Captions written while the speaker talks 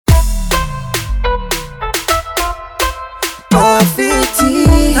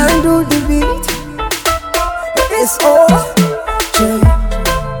is Ojayy.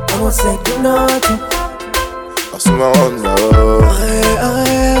 I won't say nothing. Pasuma on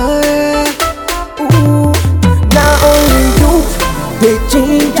Ooh, now only you, they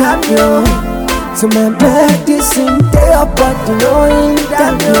change up you. So my medicine, they are but you know in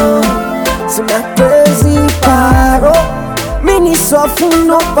that you. So my crazy paro, mini soft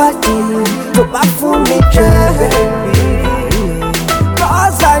nobody, to buy for me, baby.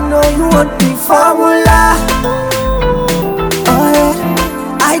 Cause I know you want the formula. Oh yeah,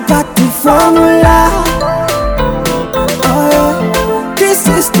 I got the formula. Oh yeah, this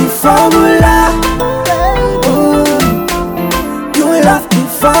is the formula. Ooh, you love the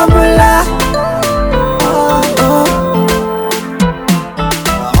formula.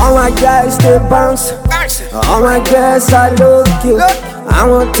 All my guys they bounce, all my guys I look you. I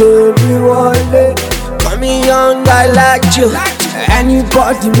want to be one. Call me young, I like you.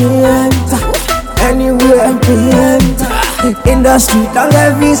 Anybody me enter, anywhere me enter. In the street, don't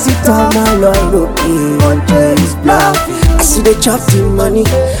let visit all my loyalty. One day is black. I see they chop the money,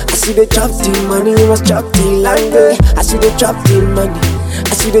 I see they chop the money. You must chop the language. I see they chop the money,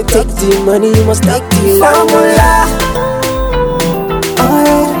 I see they take the money. You must take the formula. Oh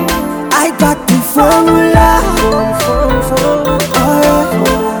yeah, I got the formula. Oh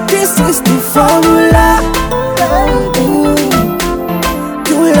yeah, this is the formula. Ooh,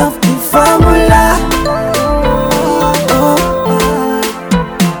 you love the formula.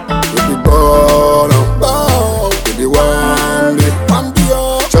 Baby ball, baby one day.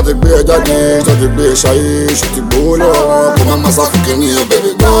 Shut the beer, daddy, shut the beer, shy, shut the bowl. Come on, massa, fucking you,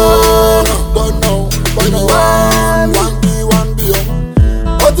 baby ball. One be.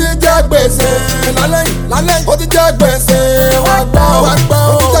 Ó ti jẹ́ gbèsè lálẹ́, ó ti jẹ́ gbèsè wá gbọ́,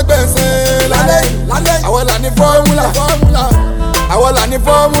 ó ti jẹ́ gbèsè lálẹ́. Àwọn là ní fọ́múlà, àwọn là ní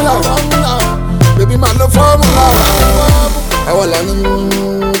fọ́múlà, bébí máa lo fọ́múlà. Àwọn là ní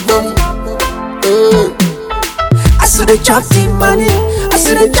fọ́múlà. I see they chop the money, I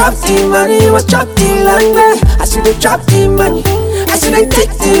see they chop the money. You must chop the language. I see they chop the money, I see they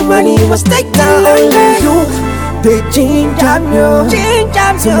take the money. You must take the language. They change up you, change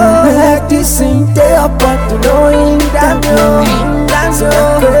up you. Medicine they are but you know in that you. So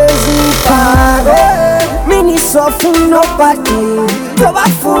crazy paro, mini soft nobody, go back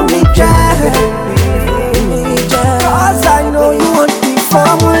for me, cause I know you want the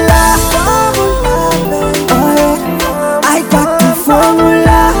formula. Oh yeah, I got the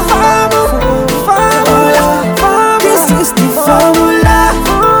formula. This is the formula.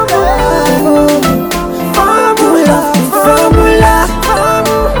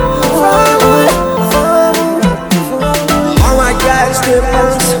 All my guys they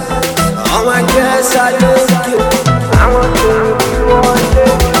bounce, all my guys I know.